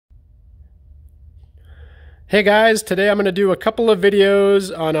Hey guys, today I'm going to do a couple of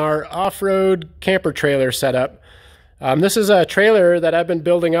videos on our off-road camper trailer setup. This is a trailer that I've been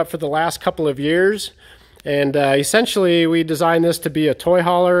building up for the last couple of years, and essentially we designed this to be a toy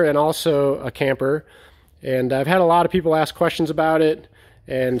hauler and also a camper. And I've had a lot of people ask questions about it,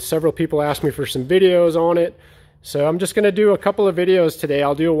 and several people asked me for some videos on it. So I'm just going to do a couple of videos today.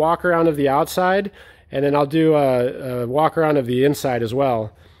 I'll do a walk around of the outside, and then I'll do a walk around of the inside as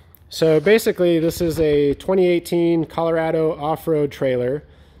well. So basically, this is a 2018 Colorado off-road trailer.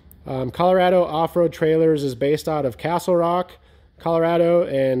 Colorado Off-Road Trailers is based out of Castle Rock, Colorado,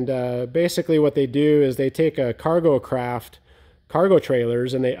 and basically what they do is they take a cargo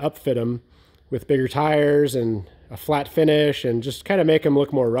trailers, and they upfit them with bigger tires and a flat finish and just kind of make them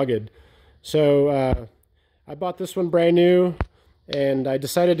look more rugged. So I bought this one brand new, and I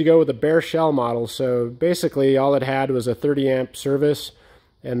decided to go with a bare shell model. So basically all it had was a 30 amp service,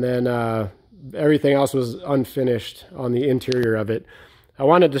 and then everything else was unfinished on the interior of it. I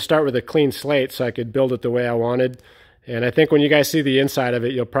wanted to start with a clean slate so I could build it the way I wanted, and I think when you guys see the inside of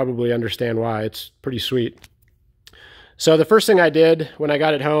it, you'll probably understand why. It's pretty sweet. So the first thing I did when I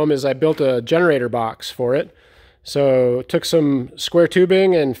got it home is I built a generator box for it. So took some square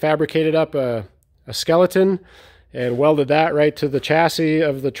tubing and fabricated up a skeleton and welded that right to the chassis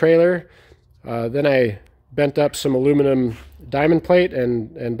of the trailer. Then I bent up some aluminum diamond plate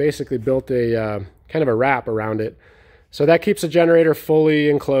and basically built a kind of a wrap around it. So that keeps the generator fully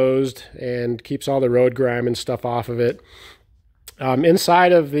enclosed and keeps all the road grime and stuff off of it.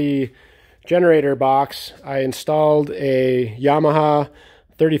 Inside of the generator box, I installed a Yamaha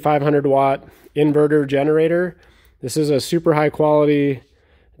 3500 watt inverter generator. This is a super high quality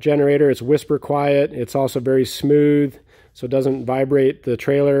generator. It's whisper quiet. It's also very smooth, so it doesn't vibrate the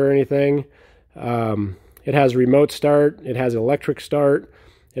trailer or anything. It has remote start, it has electric start,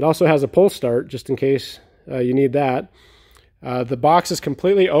 it also has a pull start just in case you need that. The box is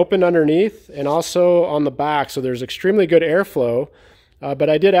completely open underneath and also on the back, so there's extremely good airflow, but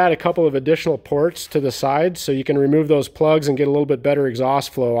I did add a couple of additional ports to the side so you can remove those plugs and get a little bit better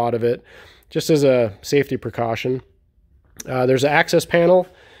exhaust flow out of it, just as a safety precaution. There's an access panel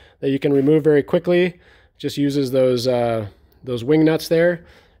that you can remove very quickly, just uses those wing nuts there.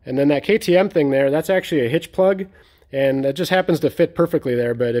 And then that KTM thing there, that's actually a hitch plug, and that just happens to fit perfectly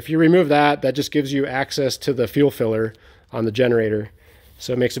there. But if you remove that, that just gives you access to the fuel filler on the generator.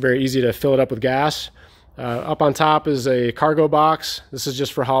 So it makes it very easy to fill it up with gas. Up on top is a cargo box. This is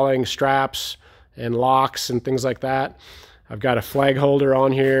just for hauling straps and locks and things like that. I've got a flag holder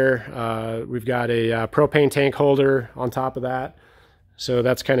on here. We've got a propane tank holder on top of that. So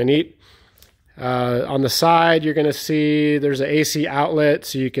that's kind of neat. On the side, you're going to see there's an AC outlet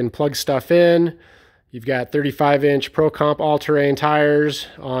so you can plug stuff in. You've got 35-inch Pro Comp all-terrain tires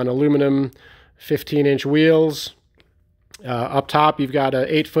on aluminum 15-inch wheels. Up top, you've got an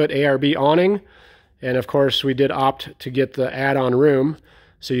 8-foot ARB awning. And of course, we did opt to get the add-on room,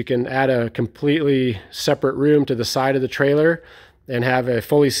 so you can add a completely separate room to the side of the trailer and have a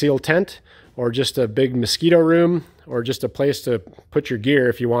fully sealed tent, or just a big mosquito room, or just a place to put your gear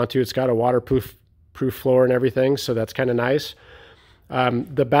if you want to. It's got a waterproof floor and everything, so that's kind of nice.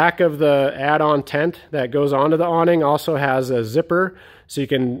 The back of the add-on tent that goes onto the awning also has a zipper, so you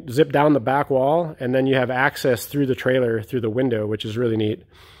can zip down the back wall, and then you have access through the trailer through the window, which is really neat.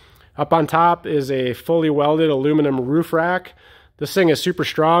 Up on top is a fully welded aluminum roof rack. This thing is super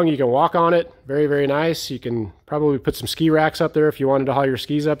strong. You can walk on it. Very, very nice. You can probably put some ski racks up there if you wanted to haul your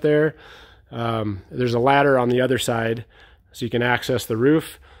skis up there. There's a ladder on the other side so you can access the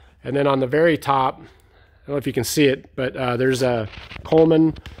roof. And then on the very top, I don't know if you can see it, but there's a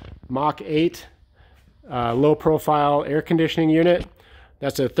Coleman Mach 8 low profile air conditioning unit.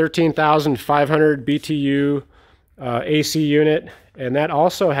 That's a 13,500 BTU AC unit, and that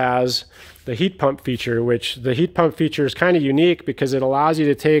also has the heat pump feature, which the heat pump feature is kind of unique because it allows you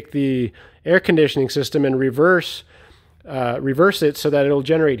to take the air conditioning system and reverse it so that it'll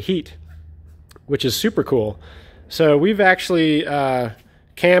generate heat, which is super cool. So we've actually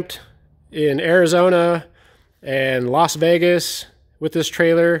camped in Arizona and Las Vegas with this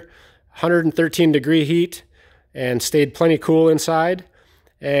trailer, 113 degree heat, and stayed plenty cool inside.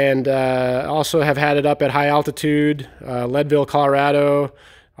 And also have had it up at high altitude, Leadville, Colorado,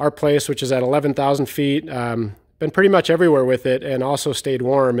 our place, which is at 11,000 feet. Been pretty much everywhere with it, and also stayed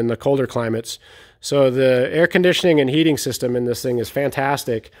warm in the colder climates. So the air conditioning and heating system in this thing is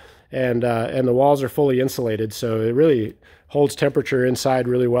fantastic. And the walls are fully insulated, so it really holds temperature inside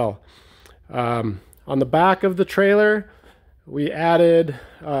really well. On the back of the trailer, we added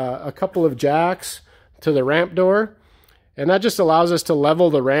a couple of jacks to the ramp door, and that just allows us to level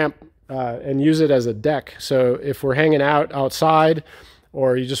the ramp and use it as a deck. So if we're hanging out outside,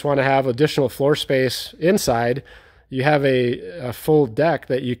 or you just want to have additional floor space inside, you have a full deck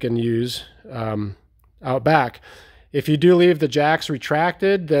that you can use out back. If you do leave the jacks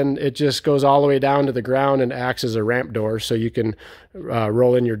retracted, then it just goes all the way down to the ground and acts as a ramp door, so you can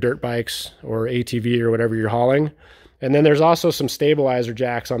roll in your dirt bikes or ATV or whatever you're hauling. And then there's also some stabilizer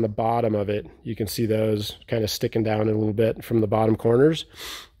jacks on the bottom of it. You can see those kind of sticking down a little bit from the bottom corners.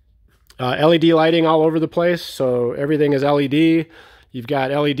 LED lighting all over the place, so everything is LED. You've got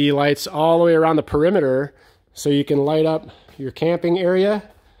LED lights all the way around the perimeter, so you can light up your camping area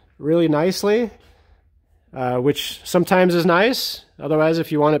really nicely. Which sometimes is nice. Otherwise, if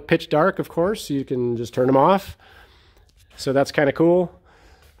you want it pitch dark, of course, you can just turn them off. So that's kind of cool.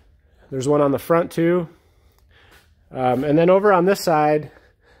 There's one on the front too. And then over on this side,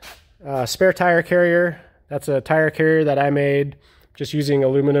 spare tire carrier. That's a tire carrier that I made just using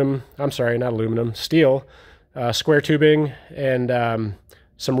steel, square tubing, and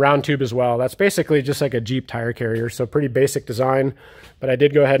some round tube as well. That's basically just like a Jeep tire carrier, so pretty basic design, but I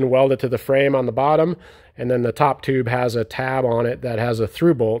did go ahead and weld it to the frame on the bottom, and then the top tube has a tab on it that has a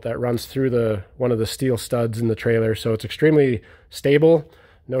through bolt that runs through one of the steel studs in the trailer, so it's extremely stable,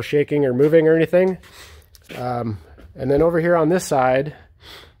 no shaking or moving or anything. And then over here on this side,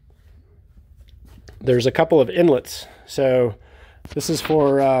 there's a couple of inlets. So this is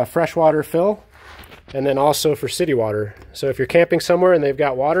for freshwater fill, and then also for city water. So if you're camping somewhere and they've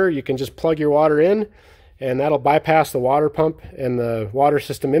got water, you can just plug your water in, and that'll bypass the water pump and the water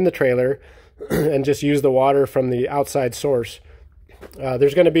system in the trailer and just use the water from the outside source.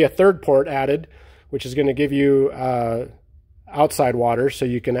 There's going to be a third port added, which is going to give you outside water, so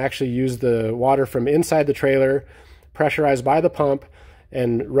you can actually use the water from inside the trailer, pressurized by the pump,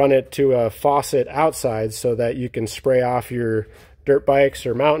 and run it to a faucet outside so that you can spray off your dirt bikes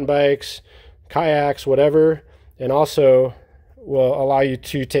or mountain bikes, kayaks, whatever, and also will allow you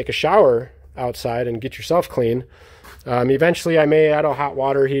to take a shower outside and get yourself clean. Eventually I may add a hot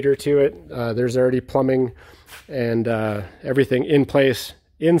water heater to it. There's already plumbing and everything in place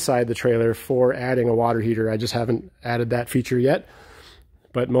inside the trailer for adding a water heater. I just haven't added that feature yet,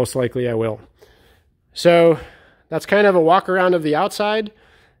 but most likely I will. So that's kind of a walk around of the outside,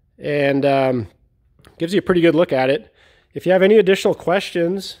 and gives you a pretty good look at it. If you have any additional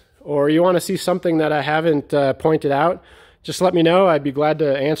questions, or you want to see something that I haven't pointed out, just let me know. I'd be glad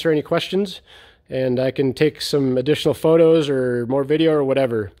to answer any questions, and I can take some additional photos or more video or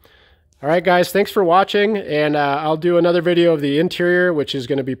whatever. All right, guys, thanks for watching, and I'll do another video of the interior, which is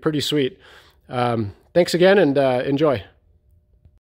going to be pretty sweet. Thanks again, and enjoy.